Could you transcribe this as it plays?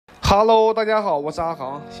Hello， 大家好，我是阿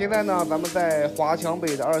航。现在呢，咱们在华强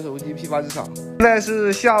北的二手机批发市场。现在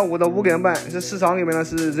是下午的5点半，这市场里面呢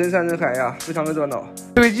是人山人海呀，非常的热闹。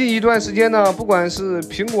最近一段时间呢，不管是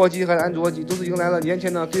苹果机还是安卓机，都是迎来了年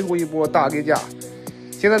前的最后一波大跌价。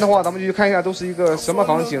现在的话，咱们就去看一下都是一个什么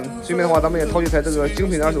行情。顺便的话，咱们也掏几台这个精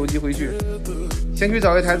品的二手机回去。先去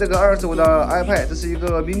找一台这个二手的 iPad， 这是一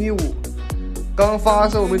个mini 5。 刚发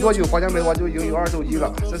售没多久，华强北的话就已经有二手机了。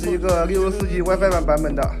这是一个64G WiFi 版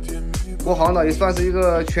本的，国行的，也算是一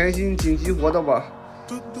个全新紧急活的吧。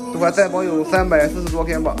这块再保有340多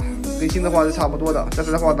天吧，跟新的话是差不多的。但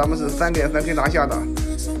是的话，咱们是3点3K 拿下的，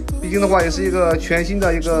毕竟的话也是一个全新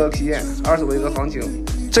的一个体验，二手的一个行情。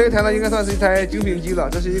这一台呢，应该算是一台精品机了。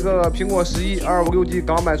这是一个苹果11 256G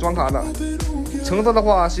港版双卡的，成色的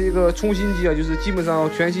话是一个冲新机啊，就是基本上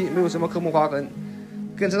全新，没有什么刻木划痕。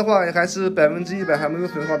 电池的话还是100%还没有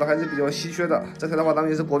损耗的，还是比较稀缺的。这台的话，咱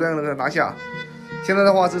们也是果断的拿下。现在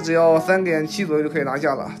的话是只要3.7左右就可以拿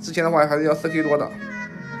下了，之前的话还是要4K 多的。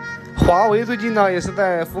华为最近呢也是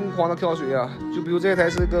在疯狂的跳水啊，就比如这一台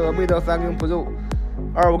是个 Mate 30 Pro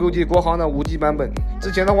 256G 国行的5G 版本，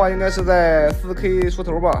之前的话应该是在4K 出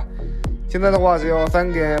头吧，现在的话只要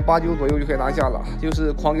3.89左右就可以拿下了，就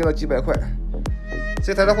是狂跌了几百块。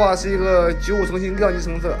这台的话是一个95成新亮级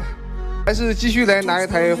成色。 还是继续来拿一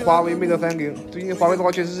台华为 Mate 30，最近华为的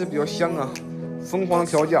话确实是比较香啊，疯狂的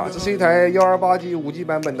调价。这是一台128G 5G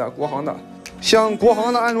版本的国行的，像国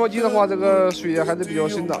行的安卓机的话，这个水还是比较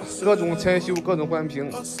深的，各种拆修，各种换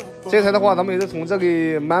屏。这台的话，咱们也是从这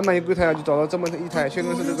里满一柜台就找到这么一台，确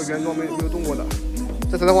定是这个原装没有动过的。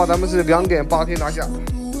这台的话，咱们是2.8K 拿下。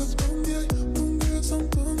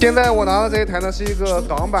现在我拿的这一台呢，是一个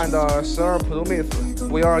港版的12 Pro Max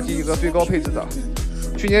 512G 一个最高配置的。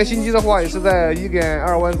 去年新机的话也是在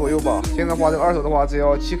1.2万左右吧，现在的话这个二手的话只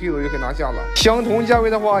要7K 左右就可以拿下了。相同价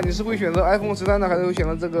位的话，你是会选择 iPhone 13呢，还是会选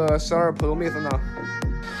择这个12 Pro Max 呢？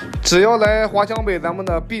只要来华强北，咱们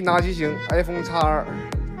的必拿机型 iPhone X2，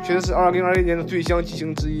 确实是2021年的最香机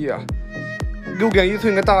型之一啊。6.1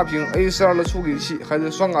寸的大屏 A12 的处理器，还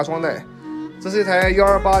是双卡双待。这是一台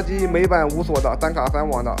128G 美版无锁的单卡3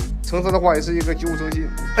网的。 成色的话也是一个95成新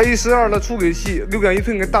 ，A12 的处理器，6.1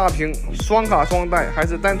寸的大屏，双卡双待，还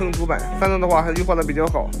是单层主板，3层的话还是优化的比较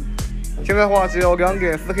好。现在的话只要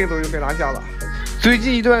2.4K 左右就可以拿下了。最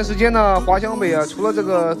近一段时间呢，华强北啊，除了这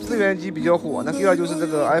个资源机比较火，那第二就是这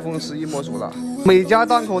个 iPhone 11莫属了。每家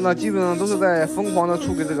档口呢，基本上都是在疯狂的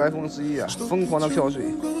出给这个 iPhone 11啊，疯狂的跳水。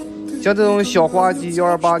像这种小花机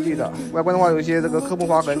128G 的，外观的话有一些这个刻木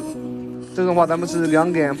划痕，这种的话咱们是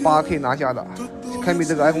2.8K 拿下的。 堪比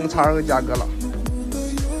这个 iPhone X2 的价格了。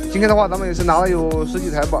今天的话，咱们也是拿了有10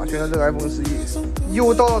几台吧，选择这个 iPhone 11。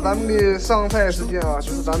又到了咱们的上菜时间啊，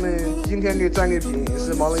就是咱们今天的战利品也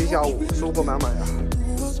是忙了一下午，收获满满呀。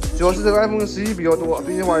主要是这个 iPhone 11比较多，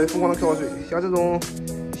最近的话也疯狂的跳水，像这种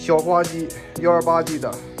小花机128G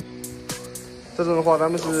的，这种的话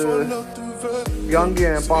咱们是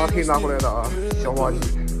2.8K 拿回来的啊，小花机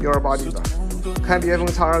128G 的，堪比 iPhone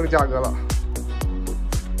X2 的价格了。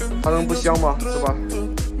 它能不香吗？是吧？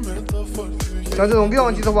像这种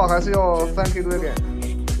亮机的话，还是要3K 多一点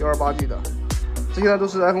，128G 的。这些呢都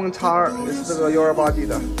是 iPhone X2， 也是这个128G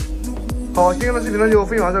的。好，今天的视频呢就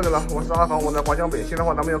分享到这个了。我是阿航，我在华强北。现在的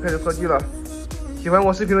话，咱们要开始测机了。喜欢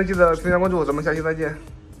我视频的记得评论关注，咱们下期再见。